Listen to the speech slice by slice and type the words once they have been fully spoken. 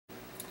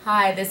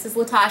Hi, this is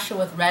Latasha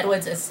with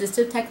Redwood's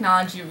Assistive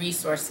Technology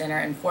Resource Center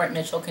in Fort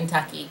Mitchell,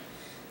 Kentucky.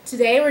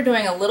 Today we're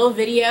doing a little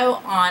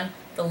video on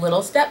the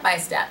Little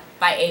Step-by-Step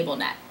by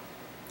AbleNet.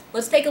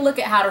 Let's take a look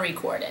at how to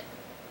record it.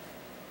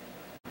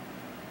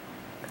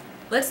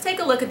 Let's take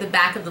a look at the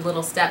back of the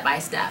Little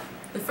Step-by-Step.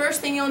 The first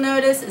thing you'll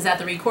notice is that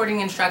the recording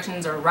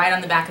instructions are right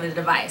on the back of the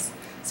device.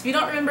 So if you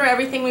don't remember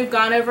everything we've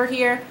gone over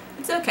here,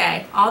 it's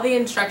okay. All the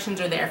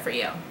instructions are there for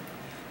you.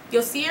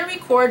 You'll see a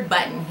record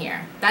button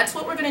here. That's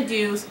what we're going to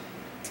do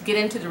to get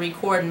into the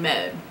record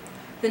mode.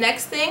 The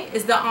next thing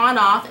is the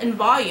on-off and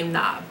volume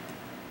knob.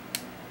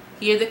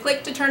 Hear the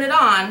click to turn it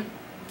on,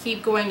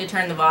 keep going to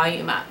turn the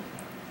volume up.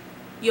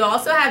 You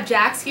also have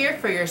jacks here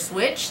for your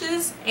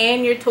switches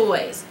and your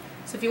toys.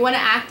 So if you want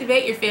to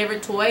activate your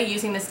favorite toy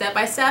using the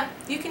step-by-step,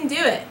 you can do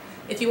it.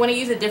 If you want to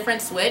use a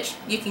different switch,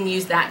 you can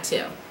use that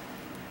too.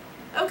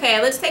 Okay,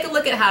 let's take a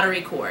look at how to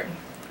record.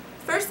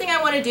 First thing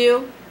I want to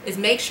do is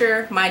make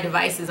sure my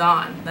device is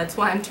on. That's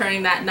why I'm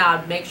turning that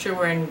knob, make sure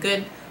we're in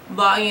good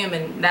volume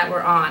and that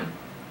we're on.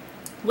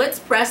 Let's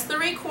press the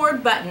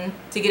record button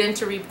to get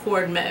into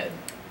record mode.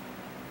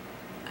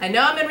 I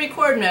know I'm in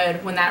record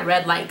mode when that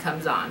red light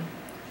comes on.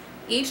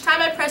 Each time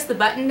I press the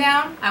button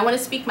down, I want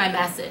to speak my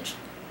message.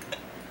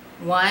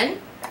 1,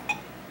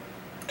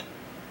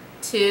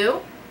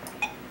 2,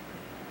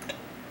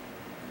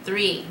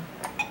 3.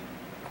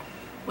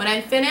 When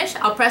I'm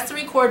finished, I'll press the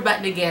record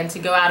button again to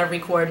go out of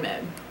record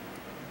mode.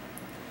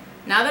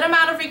 Now that I'm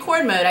out of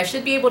record mode, I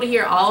should be able to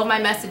hear all of my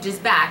messages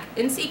back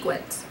in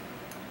sequence.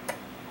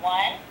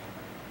 1,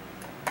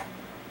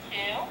 2,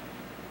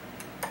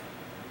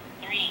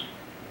 3.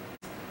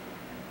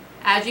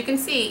 As you can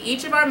see,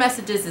 each of our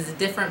messages is a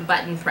different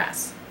button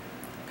press.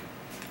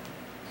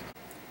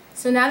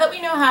 So now that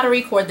we know how to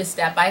record the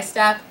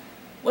step-by-step,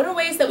 what are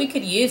ways that we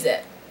could use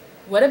it?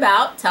 What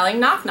about telling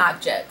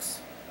knock-knock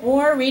jokes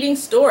or reading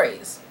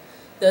stories?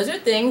 Those are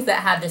things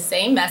that have the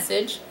same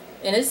message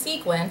in a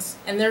sequence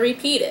and they're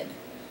repeated.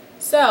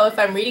 So if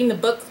I'm reading the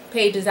book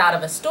pages out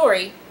of a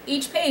story,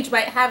 each page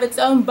might have its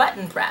own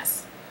button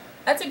press.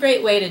 That's a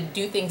great way to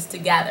do things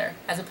together.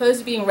 As opposed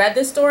to being read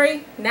the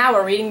story, now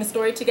we're reading the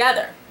story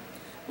together.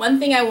 One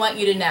thing I want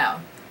you to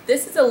know,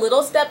 this is a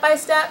little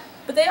step-by-step,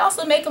 but they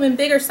also make them in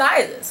bigger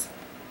sizes.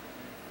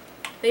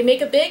 They make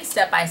a big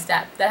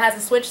step-by-step that has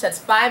a switch that's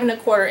 5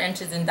 1/4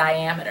 inches in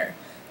diameter.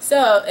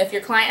 So if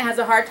your client has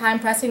a hard time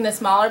pressing the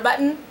smaller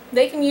button,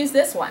 they can use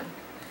this one.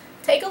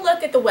 Take a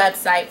look at the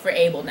website for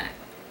AbleNet.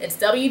 It's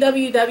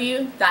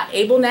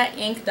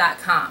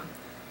www.ablenetinc.com.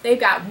 They've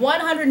got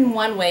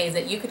 101 ways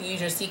that you could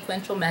use your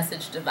sequential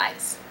message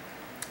device.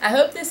 I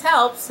hope this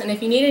helps, and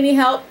if you need any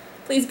help,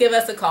 please give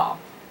us a call.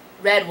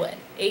 Redwood,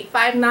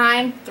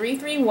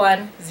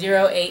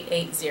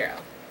 859-331-0880.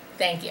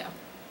 Thank you.